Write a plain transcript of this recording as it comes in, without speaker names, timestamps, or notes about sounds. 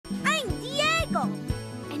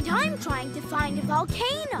I'm trying to find a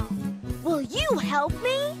volcano. Will you help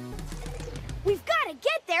me? We've got to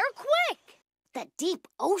get there quick. The deep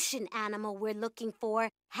ocean animal we're looking for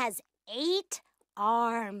has 8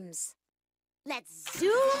 arms. Let's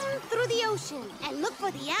zoom through the ocean and look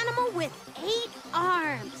for the animal with 8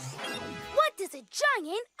 arms. What does a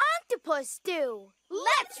giant octopus do?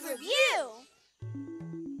 Let's review.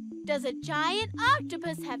 Does a giant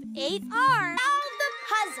octopus have 8 arms? Solve the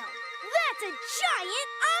puzzle. That's a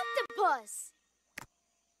giant octopus.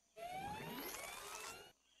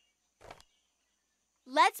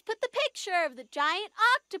 Let's put the picture of the giant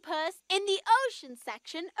octopus in the ocean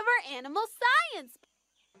section of our animal science.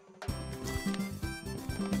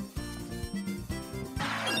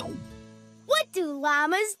 What do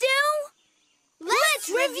llamas do? Let's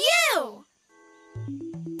review!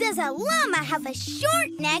 Does a llama have a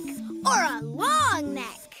short neck or a long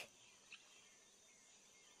neck?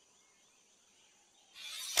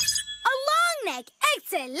 A long neck.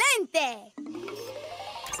 Excelente!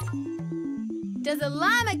 Does a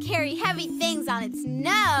llama carry heavy things on its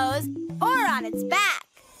nose or on its back?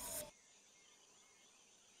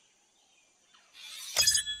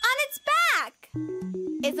 On its back!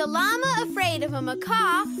 Is a llama afraid of a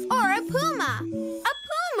macaw or a puma? A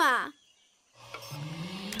puma!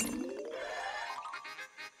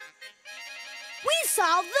 We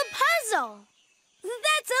solved the puzzle.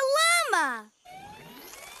 That's a llama.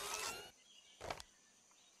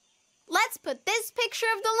 Let's put this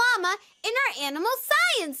picture of the llama in our animal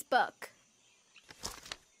science book.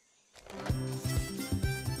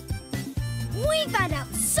 We found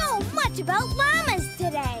out so much about llamas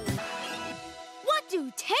today. What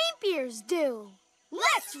do tapirs do?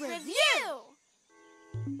 Let's review!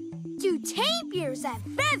 Do tapirs have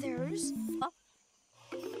feathers?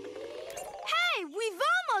 Hey, we've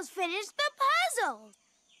almost finished the puzzle.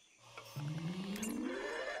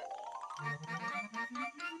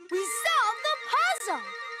 We solved the puzzle.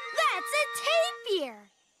 That's a tapir.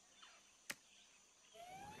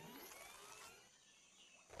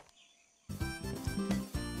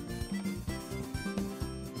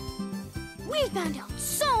 We found out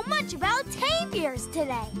so much about tapirs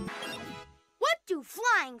today. What do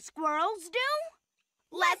flying squirrels do?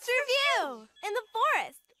 Let's review! In the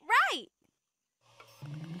forest, right!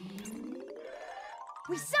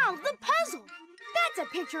 We solved the puzzle. That's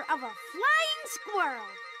a picture of a flying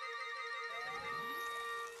squirrel.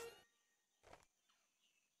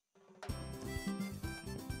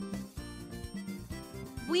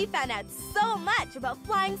 We found out so much about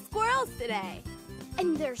flying squirrels today.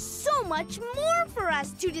 And there's so much more for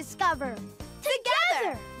us to discover.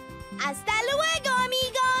 Together! Hasta luego,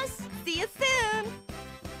 amigos! See you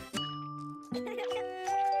soon!